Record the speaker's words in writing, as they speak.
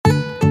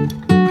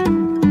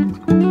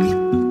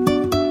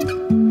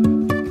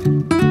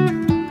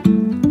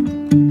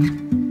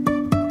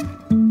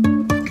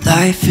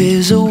Life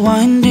is a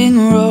winding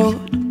road,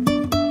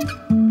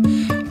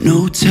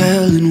 no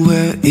telling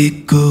where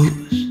it goes.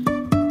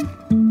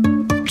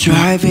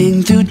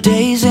 Driving through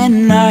days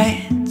and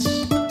nights,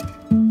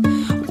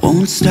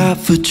 won't stop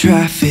for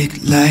traffic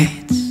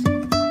lights.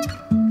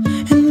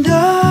 And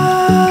I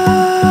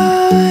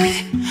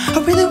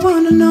really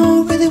wanna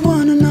know,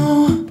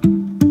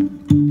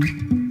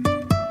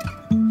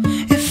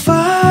 if I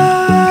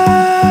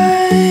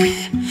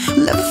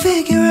will ever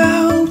figure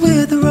out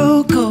where the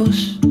road goes.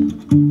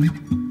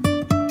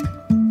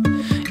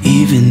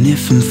 Even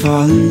if I'm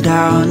falling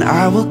down,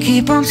 I will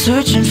keep on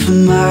searching for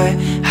my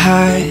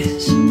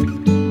highs.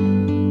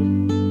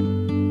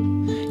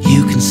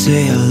 You can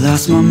say I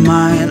lost my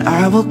mind,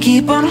 I will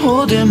keep on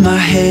holding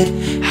my head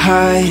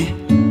high.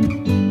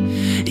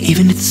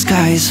 Even if the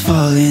sky is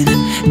falling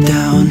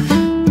down.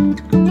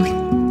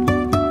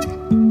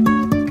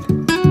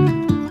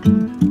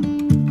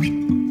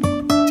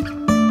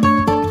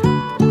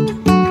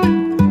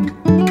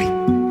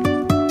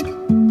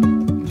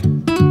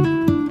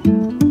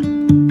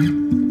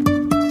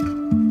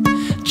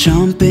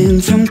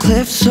 Jumping from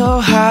cliffs so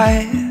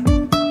high,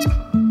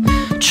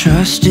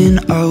 trusting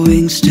our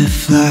wings to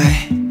fly.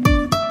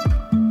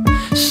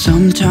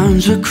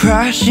 Sometimes we're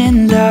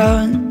crashing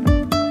down,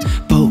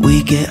 but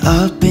we get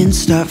up and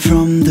start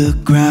from the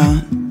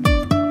ground.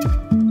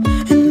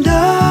 And I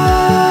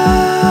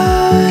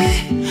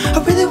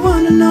really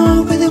wanna know,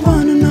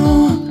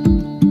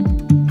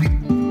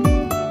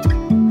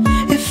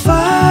 if I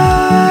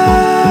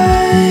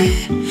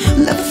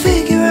will ever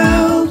figure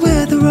out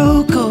where the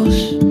road goes.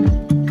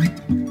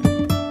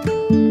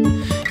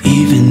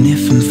 Even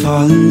if I'm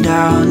falling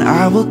down,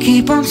 I will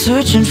keep on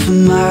searching for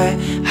my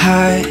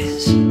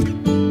highs.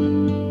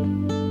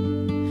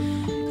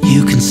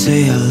 You can say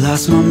I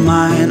lost my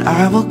mind,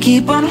 I will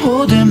keep on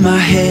holding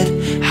my head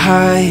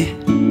high.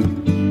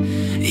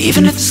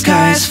 Even if the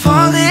sky is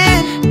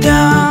falling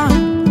down,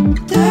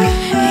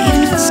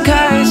 even if the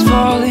sky is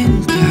falling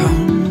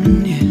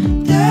down,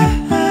 yeah.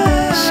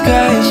 The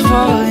sky is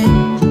falling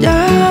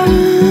down.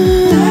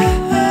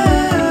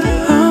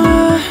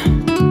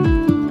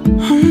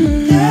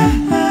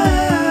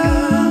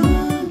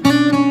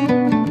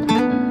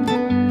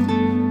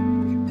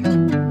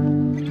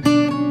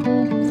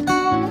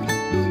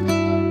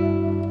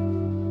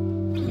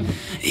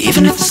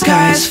 Even if the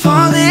sky is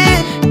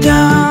falling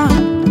down.